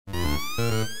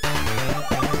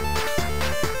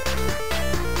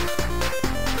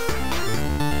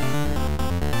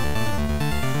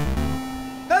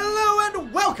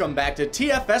Welcome back to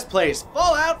TFS Plays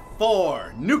Fallout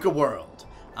 4 Nuka World.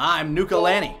 I'm Nuka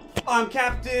Lanny. I'm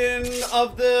captain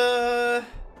of the...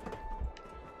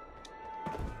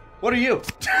 What are you?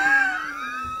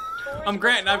 I'm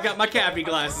Grant and I've got my cappy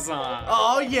glasses on.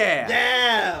 Oh yeah!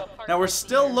 Yeah! Now we're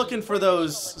still looking for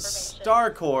those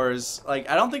star cores. Like,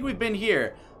 I don't think we've been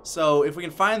here. So if we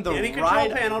can find the Any control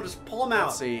right panel, just pull them out.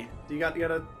 Let's see. You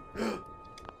gotta...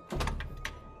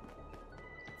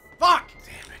 Fuck!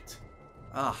 Damn it.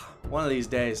 Ah, one of these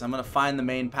days I'm gonna find the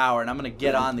main power and I'm gonna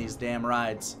get on these damn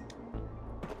rides.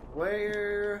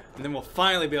 Where? And then we'll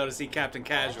finally be able to see Captain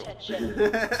Casual.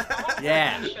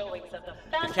 Yeah.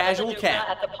 The casual cat.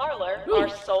 At the parlor Ooh, are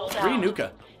sold free out.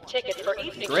 Nuka. Tickets for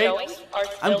evening Grape. showings are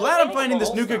still I'm glad I'm finding this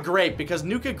available. Nuka Grape because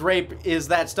Nuka Grape is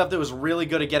that stuff that was really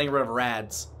good at getting rid of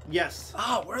rads. Yes.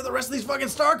 Oh, where are the rest of these fucking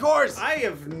star cores? I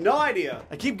have no idea.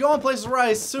 I keep going places where I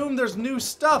assume there's new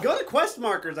stuff. Go to quest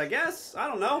markers, I guess. I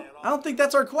don't know. I don't think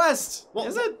that's our quest. Well,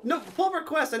 is it? No, pull up our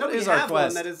quest. I know What we is our have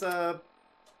one quest? that is,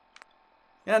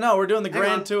 Yeah, no, we're doing the Hang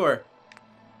grand on. tour.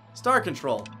 Star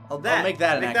control. I'll make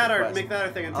that an make active that our, quest. Make that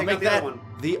our thing and I'll take make out the that other one.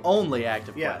 the only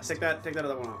active Yeah, quest. take that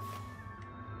other one off.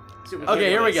 See what Okay,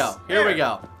 here we is. go. Here we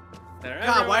go. They're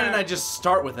God, why didn't everywhere. I just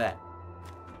start with that?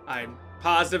 I'm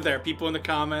positive there are people in the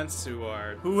comments who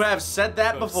Have said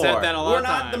that have before. said that a lot We're of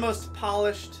not times. the most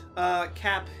polished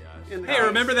cap in the Hey, comments.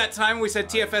 remember that time we said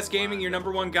TFS Gaming, your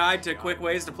 #1 guide to quick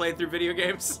ways to play through video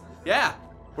games? Yeah,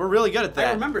 we're really good at that.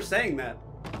 I remember saying that.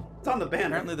 It's on the banner.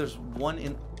 Apparently there's one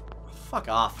in... Fuck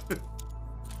off.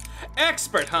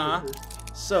 Expert, huh?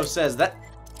 So says that...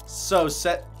 So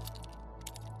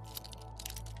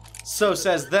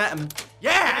says them.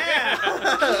 Yeah!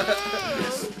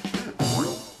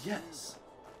 Yes.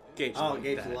 Gage. Oh, liked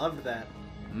Gage that. loved that.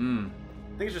 Mmm.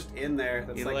 I think it's just in there.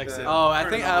 That's He like likes the, it. Oh, I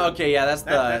turn think... it on. okay, yeah, that's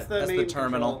That's the main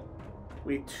terminal. control.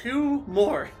 We need 2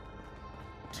 more.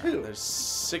 2. There's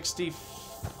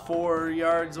 64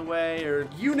 yards away, or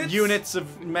Units?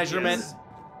 of measurement. Yes.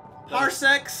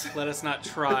 Parsecs. Let us not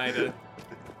try to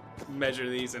measure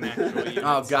these in actual units.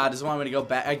 Oh god, does it want me to go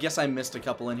back? I guess I missed a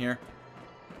couple in here.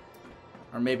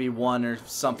 Or maybe one or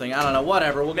something. I don't know,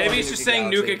 whatever. We'll go Maybe with it's just Nuka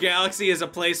saying Galaxy. Nuka Galaxy is a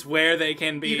place where they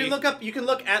can be. You can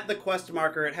look at the quest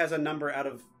marker. It has a number out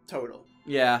of total.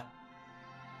 Yeah.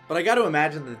 But I gotta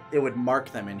imagine that it would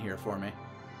mark them in here for me.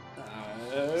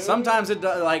 Sometimes it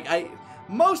does,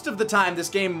 most of the time this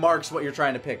game marks what you're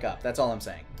trying to pick up. That's all I'm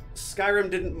saying. Skyrim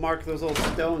didn't mark those little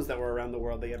stones that were around the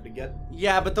world that you have to get.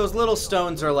 Yeah, but those little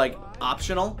stones are like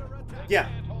optional. Yeah,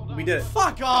 we did it.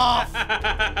 Fuck off!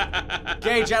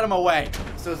 Gage, out of my way.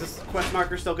 So is this quest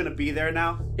marker still gonna be there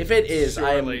now? If it is,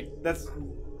 Surely. That's...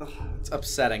 it's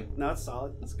upsetting. No, it's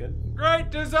solid. That's good. Great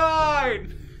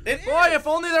design! Boy, if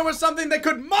only there was something that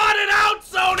could mod it out,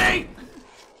 Sony!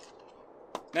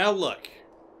 Now look,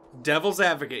 devil's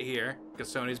advocate here,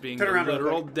 because Sony's being Turn the around real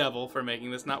literal quick. devil for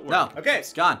making this not work. No. Okay.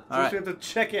 It's gone. So All we right. have to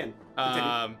check in.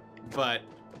 Continue. But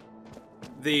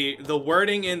the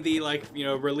wording in the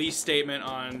release statement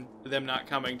on them not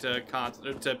coming to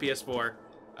PS4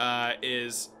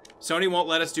 is Sony won't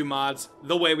let us do mods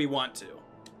the way we want to.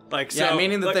 Like, Yeah, so,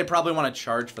 meaning that like, they probably want to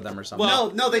charge for them or something.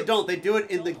 Well- No, they don't. They do it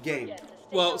in the game.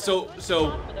 Well, so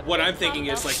what I'm thinking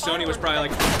is like Sony was probably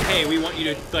like, hey, we want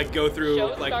you to like go through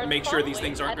like make sure these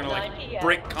things aren't gonna like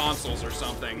brick consoles or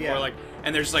something, Yeah. or like,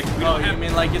 and there's like we Oh, don't you have.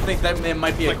 mean like you think that it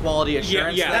might be a quality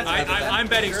assurance? Yeah, thing? I'm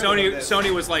betting Sure about this.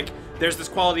 Sony was like, there's this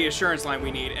quality assurance line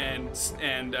we need, and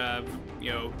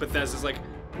Bethesda's like,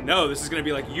 no, this is gonna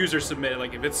be like user submitted.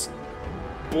 Like if it's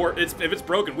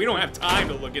broken, we don't have time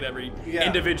to look at every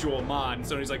individual mod. And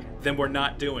Sony's like, then we're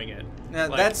not doing it. Yeah,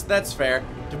 Like, that's fair.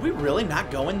 Did we really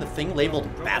not go in the thing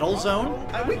labeled Battle Zone?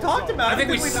 We talked about it. I think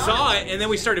we did not? saw it, and then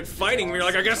we started fighting. We were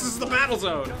like, I guess this is the battle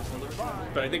zone.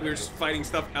 But I think we were just fighting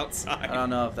stuff outside. I don't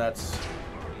know if that's...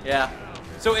 Yeah.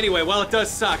 So anyway, while it does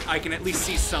suck, I can at least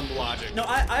see some logic. No,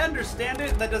 I understand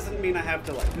it. That doesn't mean I have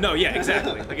to like. No, yeah,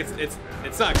 exactly. Like it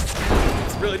sucks.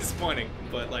 It's really disappointing,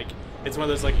 but like it's one of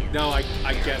those like, no, I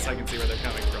guess I can see where they're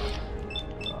coming from.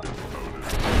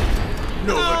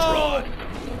 Novatron!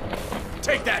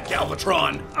 Take that,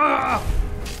 Galvatron!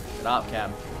 Get up,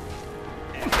 Cam.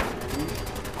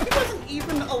 He wasn't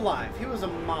even alive. He was a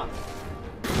model.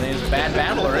 He's a bad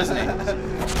battler, isn't he?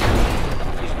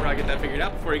 You should probably get that figured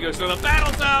out before he goes to the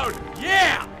battle zone!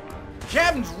 Yeah!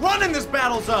 Captain's running this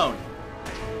battle zone!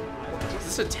 Is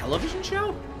this a television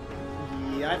show?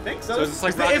 Yeah, I think so. So is this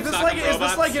like Is Rocket this Sock like and is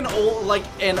this like an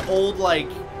old like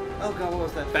Oh god, what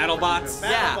was that? BattleBots?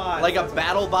 yeah, BattleBots. like a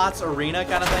BattleBots arena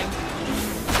kind of thing?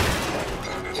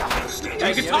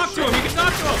 You can talk to him. You can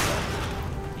talk to him.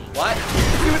 What?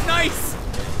 He was nice.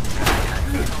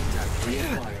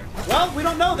 Well, we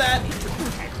don't know that.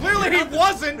 Clearly he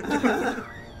wasn't.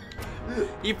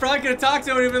 You probably could have talked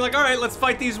to him and he'd be like, all right, let's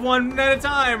fight these one at a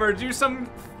time or do some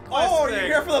quest Oh, thing. you're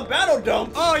here for the battle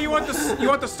dump. Oh, you want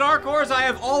the star cores? I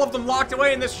have all of them locked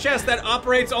away in this chest that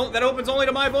opens only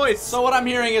to my voice. So what I'm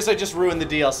hearing is I just ruined the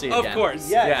DLC again. Of course.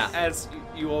 Yes. Yeah. As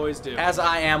you always do. As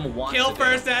I am wont Kill to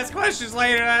first, ask questions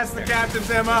later, that's the captain's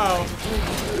MO.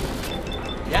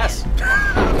 do. Yes.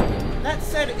 That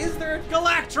said, is there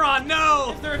Galactron,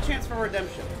 no! a chance for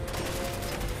redemption?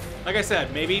 Like I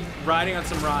said, maybe riding on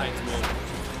some rides will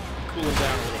cool him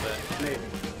down a little bit.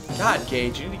 Maybe. God,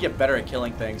 Gage, you need to get better at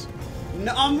killing things.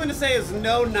 No, I'm gonna say is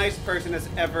no nice person has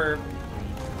ever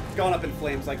gone up in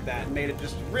flames like that and made it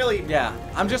just really. Yeah,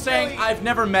 I'm just saying Really? I've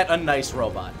never met a nice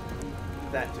robot.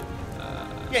 That too.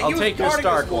 Yeah, I'll he was take your guarding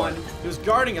star this core. one. He was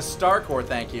guarding a star core,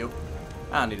 thank you.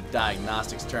 I don't need a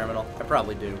diagnostics terminal. I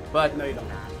probably do, but No, you don't.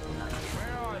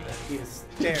 He is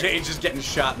there. Gage is getting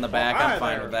shot in the back. Hi I'm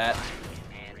fine there. with that.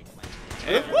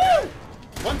 Woo!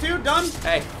 1, 2, done.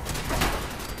 Hey,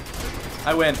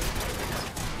 I win.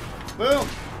 Boom.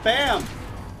 Bam.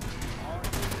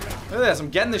 Look at this. I'm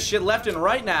getting this shit left and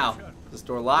right now. This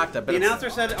door locked. I bet The it's- announcer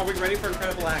said, "Are we ready for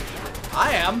incredible action?"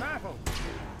 I am.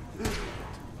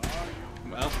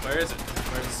 Well, where is it?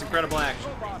 Where's this incredible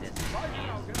action?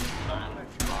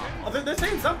 Oh, they're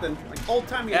saying something like old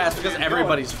timey. Yeah, it's because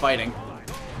everybody's fighting.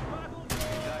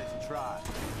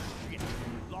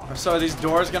 So are these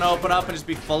doors gonna open up and just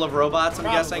be full of robots, I'm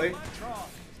guessing?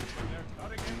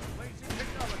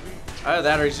 Either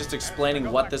that or he's just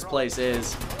explaining what this place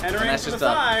is. Entering and that's from the just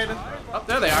side. Oh,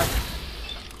 there they are.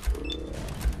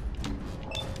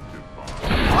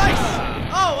 Nice!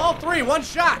 Oh, all three, one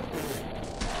shot!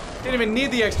 Didn't even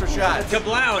need the extra shot.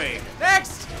 Kablowie!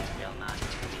 Next!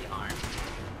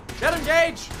 Get him,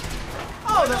 Gage!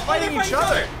 Oh, they're fighting each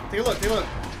other! Take a look, take a look.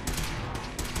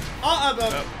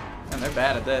 And they're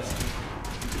bad at this.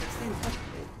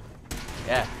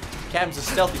 Yeah. Captain's a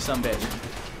stealthy sumbitch.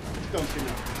 Don't you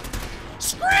know?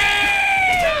 Scream!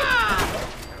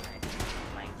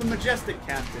 The majestic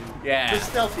captain. Yeah. The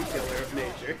stealthy killer of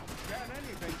nature.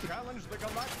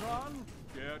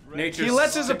 Nature's He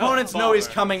lets his opponents know he's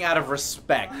coming out of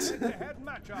respect.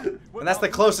 And that's the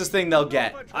closest thing they'll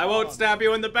get. I won't stab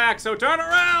you in the back, so turn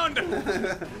around!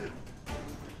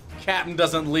 Captain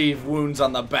doesn't leave wounds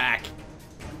on the back.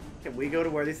 Can we go to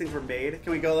where these things were made?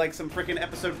 Can we go like some freaking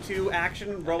episode 2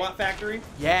 action robot factory?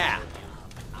 Yeah.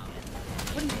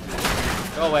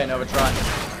 Go away, Novatron.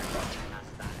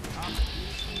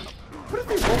 What if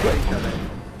they robot each other?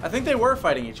 I think they were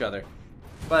fighting each other.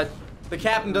 But the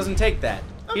captain doesn't take that.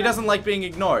 He doesn't like being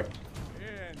ignored.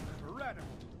 Incredible.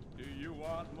 Do you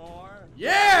want more?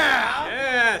 Yeah!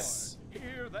 Yes!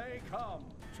 Here they come.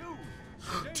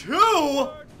 Two?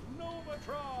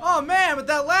 Oh man, but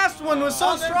that last one was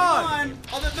so they're strong. gone.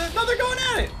 No, they're going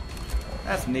at it.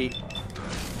 That's neat.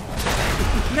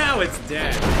 Now it's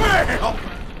dead. Bam!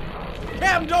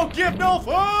 Captain don't give no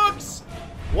fucks!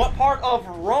 What part of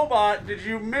robot did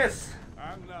you miss?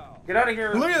 And now, Get out of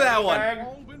here. Look at that one. bag.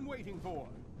 all been waiting for.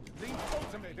 The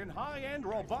ultimate in high-end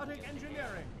robotic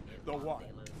engineering. The one.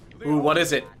 The Ooh, what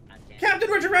is it? Captain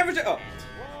Richard Ravager. Oh.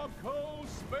 Rocco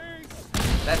Space.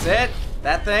 That's it?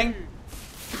 That thing?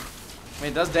 I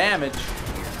mean, it does damage.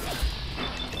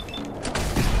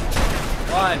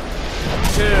 1, 2.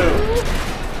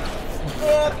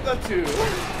 The 2.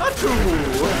 A 2.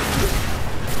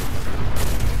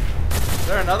 Is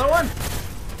there another one?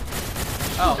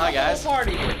 Oh, hi guys.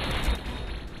 Party.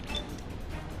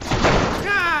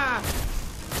 Ah!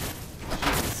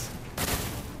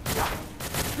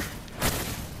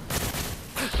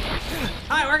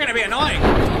 Hi, we're gonna be annoying!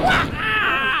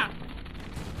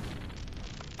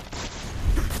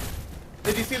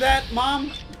 Did you see that,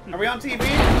 Mom? Are we on TV?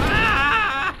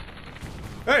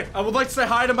 Hey, I would like to say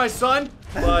hi to my son,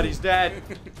 but he's dead.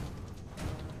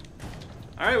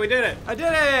 Alright, we did it. I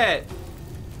did it!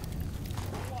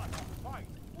 What a fight.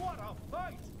 What a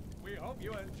fight. We hope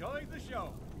you enjoyed the show.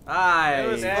 Hi. It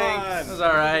was It fun. was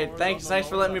alright. Thanks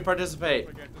for letting me participate.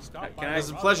 Can I- It's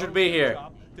a pleasure to be here.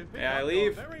 May I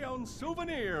leave? Very own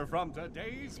souvenir from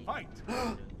today's fight.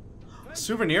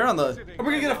 Souvenir on the... Are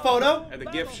we gonna get a photo? At the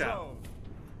gift shop.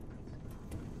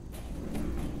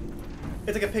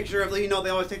 It's like a picture of, you know,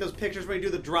 they always take those pictures when you do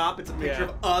the drop. It's a picture Yeah.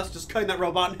 of us just cutting that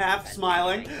robot in half,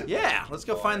 smiling. Yeah, let's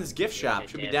go find this gift shop.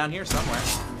 Should be down here somewhere.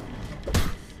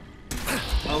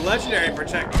 A legendary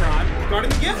Protectron. Guarding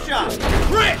the gift shop.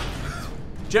 Crit!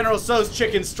 General So's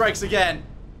chicken strikes again.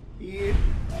 Yeah.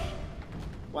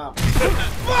 Wow.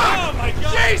 Oh my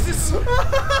god! Jesus!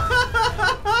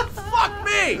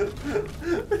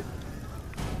 me!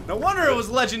 No wonder it was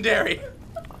legendary.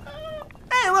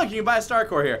 Hey, look, you can buy a star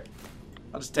core here.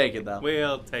 I'll just take it, though.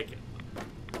 We'll take it.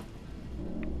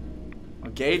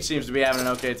 Well, Gage seems to be having an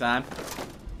okay time.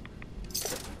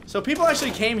 So people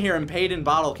actually came here and paid in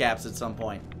bottle caps at some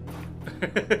point.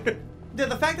 Yeah,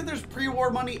 the fact that there's pre-war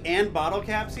money and bottle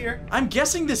caps here. I'm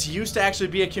guessing this used to actually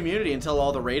be a community until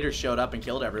all the raiders showed up and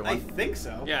killed everyone. I think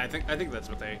so. Yeah, I think that's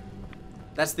what they.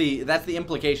 That's the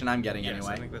implication I'm getting Yes,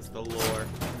 anyway. I think that's the lore.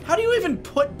 How do you even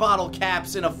put bottle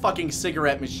caps in a fucking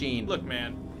cigarette machine? Look,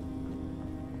 man.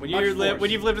 When Much you've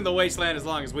force. lived in the wasteland as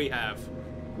long as we have,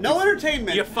 No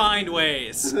entertainment. you find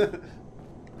ways.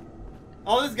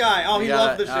 Oh, this guy. Oh, he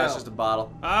loves the show. Oh, it's just a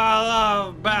bottle. I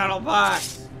love Battle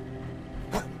Box.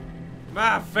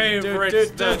 My favorite Dude,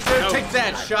 stuff. take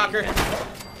that, shocker.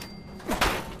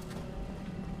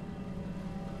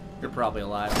 You're probably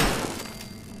alive.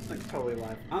 Like, totally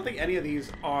alive. I don't think any of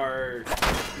these are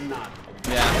not.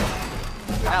 Yeah.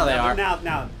 Now they are.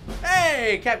 Now.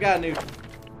 Hey, Cap got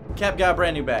a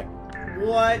brand new bag.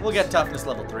 What? We'll get toughness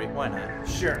level 3. Why not?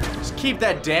 Sure. Just keep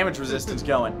that damage resistance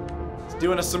going. It's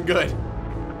doing us some good.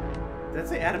 Did that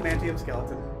say adamantium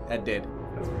skeleton? That did.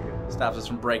 That's pretty good. Stops us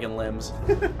from breaking limbs.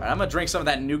 Alright, I'm gonna drink some of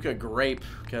that Nuka grape,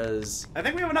 because... I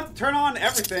think we have enough to turn on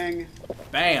everything.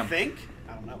 Bam! I think?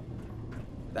 I don't know.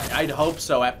 I'd hope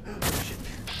so.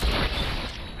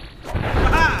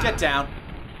 Get down.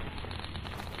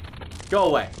 Go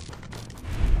away.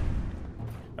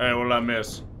 Hey, what did I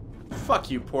miss? Fuck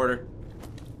you, Porter.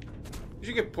 You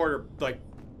should give Porter, like...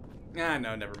 Ah,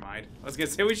 no, never mind. I was gonna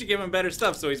say we should give him better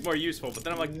stuff so he's more useful, but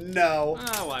then I'm like, No.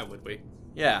 why would we?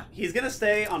 Yeah. He's gonna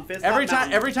stay on Fizztop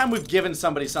Mountain. Every time we've given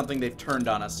somebody something, they've turned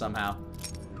on us somehow.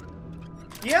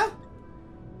 Yeah.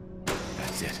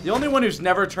 That's it. The only one who's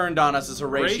never turned on us is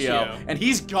Horatio, and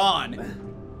he's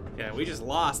gone. Yeah, we just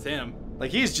lost him.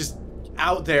 Like, he's just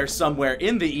out there somewhere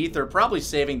in the ether, probably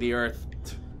saving the Earth.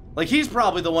 Like, he's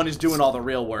probably the one who's doing all the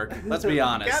real work. Let's be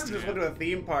honest. Captain just went to a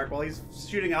theme park while he's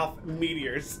shooting off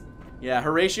meteors. Yeah,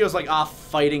 Horatio's like off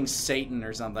fighting Satan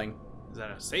or something. Is that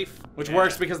a safe? Which Yeah.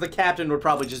 works because the captain would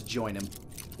probably just join him.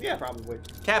 Yeah, probably.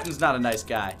 Captain's not a nice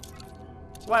guy.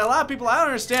 That's why a lot of people, I don't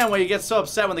understand why you get so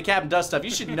upset when the captain does stuff.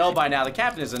 You should know by now the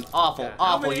captain is an awful, Yeah. How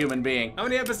awful many- human being. How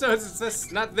many episodes is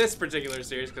this? Not this particular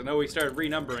series, because I know we started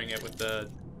renumbering it with the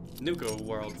Nuka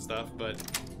World stuff, but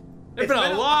there's been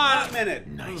a lot. A minute.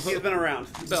 Nice. He's been around.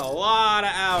 It's been a lot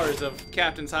of hours of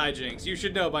Captain's hijinks. You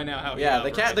should know by now how he Yeah, the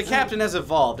operates. captain has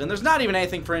evolved, and there's not even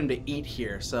anything for him to eat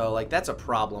here, so, like, that's a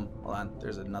problem. Hold on,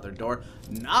 there's another door.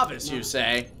 Novice, you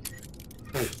say?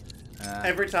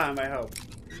 Every time, I hope.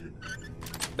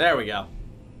 There we go.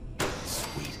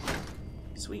 Sweet.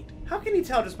 Sweet. How can you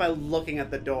tell just by looking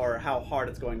at the door how hard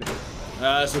it's going to be?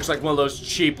 This looks like one of those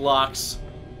cheap locks.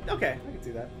 Okay, I can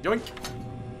see that. Yoink.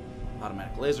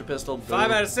 Automatic laser pistol.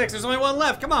 5 out of 6. There's only one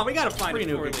left. Come on, we gotta find Free it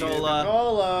before we Nuka leave. Cola.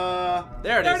 Cola.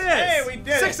 There it There is. it is. Hey, we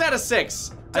did 6 it. out of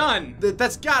 6. Done.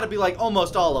 That's got to be like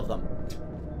almost all of them.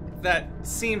 That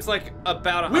seems like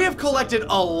about 100%. We have collected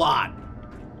a lot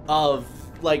of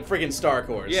like friggin' star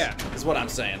cores. Yeah. is what I'm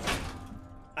saying.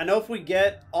 I know if we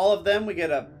get all of them, we get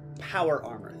a power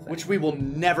armor thing. Which we will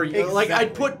never use. Like, I'd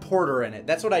Exactly. put Porter in it.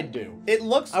 That's what I'd do. It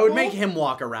looks I would cool. make him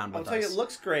walk around I'll with tell you, us. it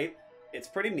looks great. It's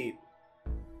pretty neat.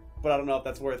 But I don't know if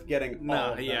that's worth getting all Nah,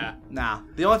 of them. yeah. Nah.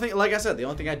 The only thing, like I said, the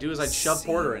only thing I'd do is I'd shove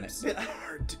Porter in it. Seems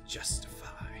hard to justify.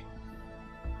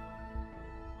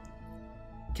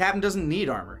 Captain doesn't need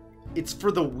armor. It's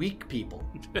for the weak people.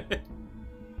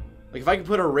 Like, if I could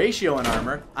put Horatio in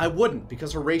armor, I wouldn't,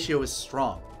 because Horatio is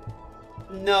strong.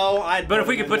 No, I'd But if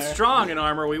we him could in put there. strong in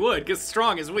armor, we would, because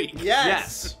strong is weak.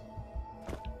 Yes.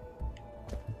 I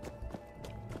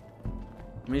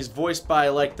mean, he's voiced by,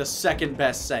 like, the second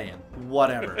best Saiyan.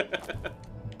 Whatever.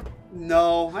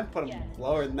 No, I'd put him Yes.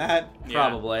 lower than that. Yeah.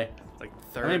 Probably. Like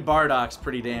I third. mean, Bardock's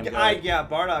pretty damn good. Yeah,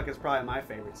 Bardock is probably my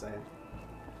favorite Saiyan.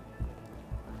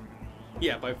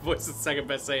 Yeah, by voice of second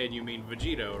best Saiyan, you mean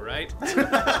Vegito, right?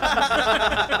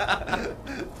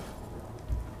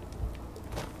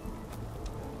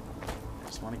 I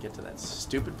just want to get to that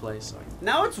stupid place. So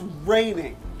Now it's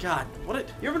raining. God, what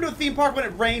it... You ever been to a theme park when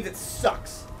it rains? It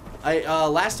sucks.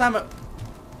 Last time...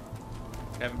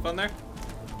 Having fun there?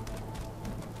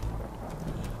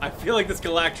 I feel like this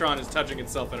Galactron is touching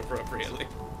itself inappropriately.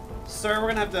 Sir, we're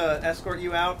gonna have to escort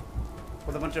you out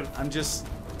with a bunch of I'm just...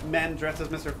 men dressed as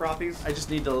Mr. Frothies. I just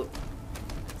need to...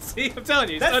 See, I'm telling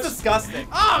you, he's That's touch- disgusting.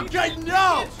 Oh, God,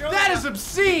 no! show That that. is You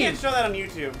obscene! can't show that on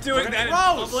YouTube. doing we're that in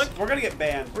gonna, gross. public. We're gonna get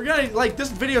banned. We're gonna, like, this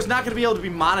video's not gonna be able to be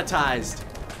monetized.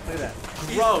 Look at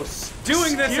that. Gross.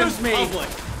 Doing this Excuse in me. public.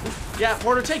 Yeah,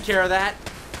 Porter, take care of that.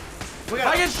 If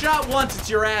I get shot once, it's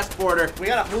your ass, Porter. We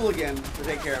got a hooligan to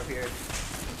take care of here.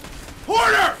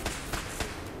 Porter!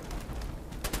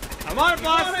 I'm on it,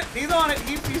 boss. He's on it.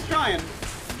 He's trying.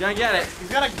 He's gonna get it. He's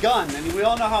got a gun, and we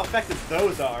all know how effective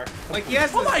those are. Like he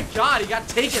has. Oh my god, he got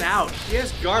taken out. He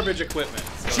has garbage equipment.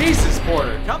 So. Jesus,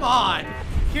 Porter, come on.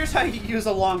 Here's how you use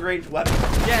a long-range weapon.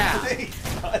 Yeah.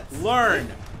 Learn.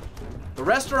 The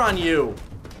rest are on you.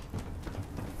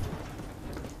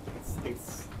 It's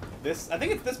this. I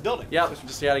think it's this building. Yep,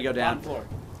 just gotta go down. On floor.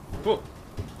 Cool.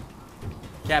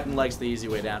 Captain likes the easy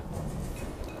way down.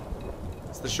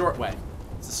 It's the short way.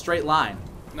 It's a straight line.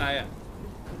 Nah, yeah.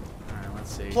 Alright,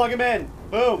 let's see. Plug him in.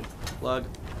 Boom. Plug.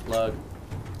 Let's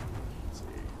see.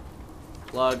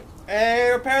 Plug. Hey,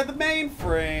 repair the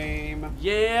mainframe.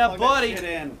 Yeah, Plug buddy. that shit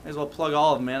in. May as well plug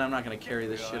all of them in. I'm not gonna carry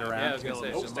this shit around. Yeah, I was gonna say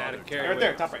it's just static carry. Right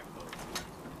there, top right.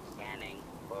 Scanning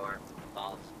for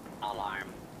false alarm.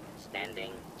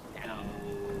 Standing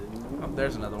down. Oh,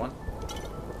 there's another one.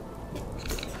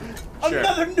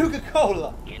 Another Nuka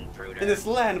Cola Intruder. in this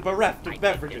land bereft of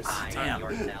beverages. Identify Damn.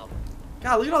 yourself.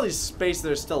 God, look at all these space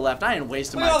that are still left. I ain't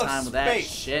wasting Look at my all the time with that space.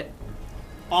 shit.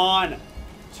 On.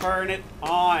 Turn it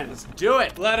on. Let's do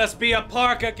it. Let us be a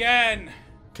park again.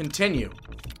 Continue.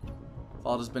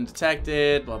 Fault has been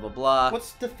detected. Blah blah blah.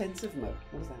 What's defensive mode?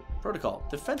 What is that? Protocol?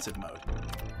 Defensive mode.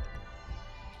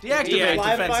 Deactivate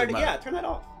Live defensive fire. mode. Yeah, turn that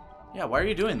off. Yeah, why are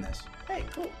you doing this? Hey,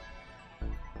 cool.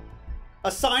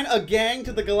 Assign a gang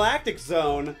to the galactic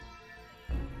zone.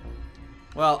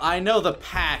 Well, I know the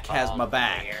pack has All my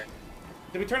back. clear.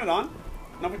 Did we turn it on?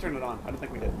 No, we turned it on. I don't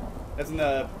think we did. That's in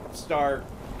the Star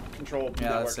Control Yeah,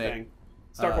 Network let's see. thing.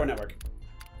 Star Core Network,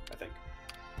 I think.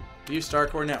 View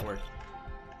Starcore Network.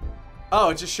 Oh,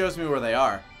 it just shows me where they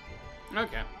are.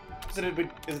 Okay. So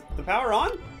is the power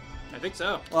on? I think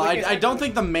so. Well, Click it. I don't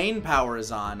think the main power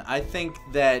is on. I think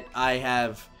that I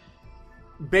have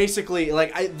basically,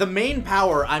 like, the main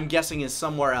power, I'm guessing, is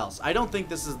somewhere else. I don't think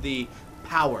this is the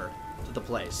power to the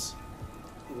place.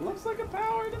 Looks like a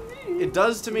power to me. It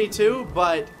does to me too,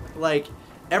 but, like,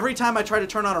 every time I try to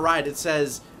turn on a ride, it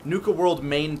says Nuka World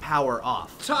main power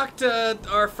off. Talk to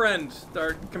our friend,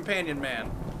 our companion man,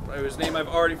 whose name I've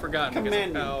already forgotten because of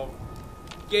Companion. how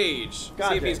Gage.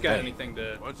 Got See if it. he's got Hey. anything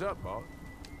to. What's up, boss?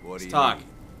 What do you Talk. need?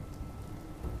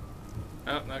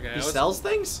 Oh, okay. He sells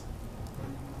things?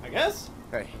 I guess.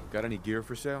 Hey, got any gear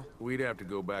for sale? We'd have to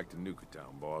go back to Nuka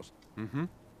Town, boss. Mm-hmm.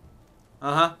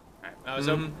 Uh-huh. I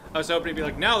was hoping to be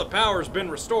like, now the power's been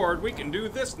restored. We can do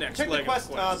this next Check leg the of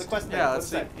quest. The quest thing. Yeah,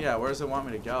 What's let's see. that? Yeah, where does it want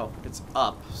me to go? It's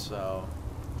up, so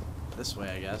this way,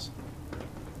 I guess.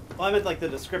 Well, I meant like the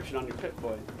description on your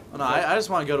Pip-Boy. Oh, no, I just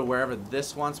want to go to wherever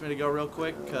this wants me to go real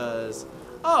quick, because...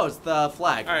 Oh, it's the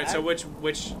flag. All right, so which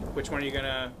one are you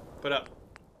gonna put up?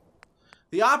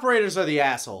 The operators are the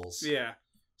assholes. Yeah.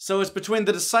 So it's between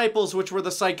the disciples, which were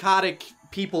the psychotic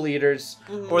people eaters,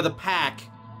 or the pack.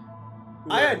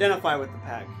 I identify with the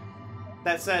pack.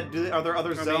 That said, are there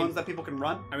other I zones mean- that people can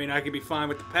run? I mean, I could be fine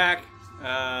with the pack.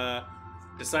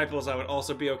 Disciples, I would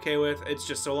also be okay with. It's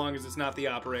just so long as it's not the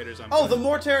operators. I'm Oh, fine. the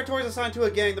more territories assigned to a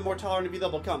gang, the more tolerant of you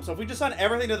they'll become. So if we just assign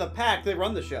everything to the pack, they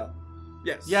run the show.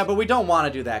 Yes. Yeah, but we don't want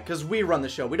to do that, because we run the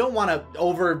show. We don't want to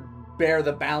overbear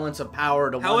the balance of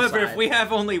power to one However, side. if we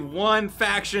have only one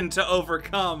faction to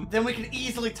overcome, Then we can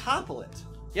easily topple it.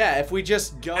 Yeah, if we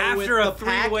just go After with a the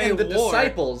pack three-way and the war.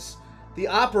 disciples, the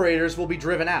operators will be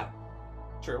driven out.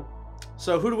 True.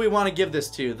 So who do we want to give this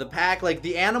to? The pack, like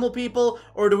the animal people,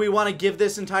 or do we want to give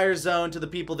this entire zone to the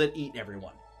people that eat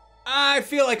everyone? I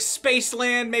feel like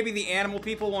Spaceland, maybe the animal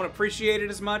people won't appreciate it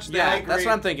as much. Yeah, agree. that's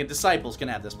what I'm thinking. Disciples can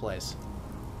have this place.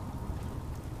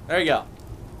 There you go.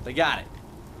 They got it.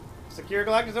 Secure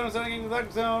galactic zone, assigning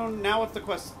galactic zone. Now what's the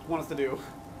quest want us to do?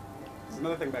 There's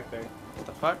another thing back there. What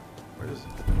the fuck? Where is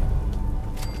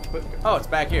it? But, Oh, it's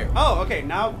back here. oh, okay.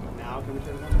 Now can we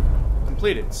turn it on?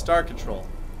 Completed. Star control.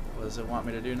 What does it want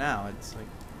me to do now? It's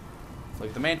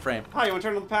like the mainframe. Hi, you want to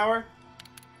turn on the power?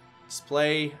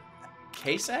 Display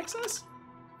case access?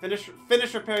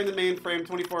 Finish repairing the mainframe.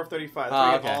 24 of 35. So Oh,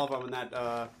 we okay. have all of them in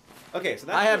that. Okay, so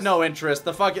that's I have just- no interest.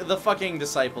 The fucking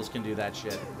disciples can do that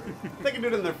shit. They can do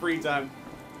it in their free time.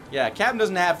 Yeah, Captain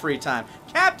doesn't have free time.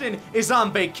 Captain is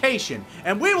on vacation,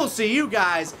 and we will see you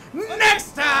guys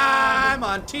next time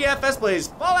on TFS Plays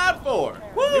Fallout 4.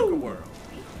 Nuka World.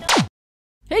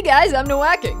 Hey guys, I'm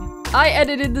Nowacking. I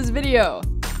edited this video.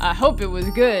 I hope it was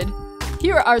good.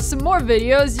 Here are some more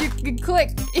videos you can click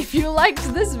if you liked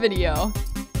this video.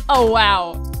 Oh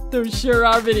wow, those sure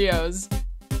are videos.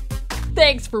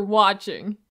 Thanks for watching.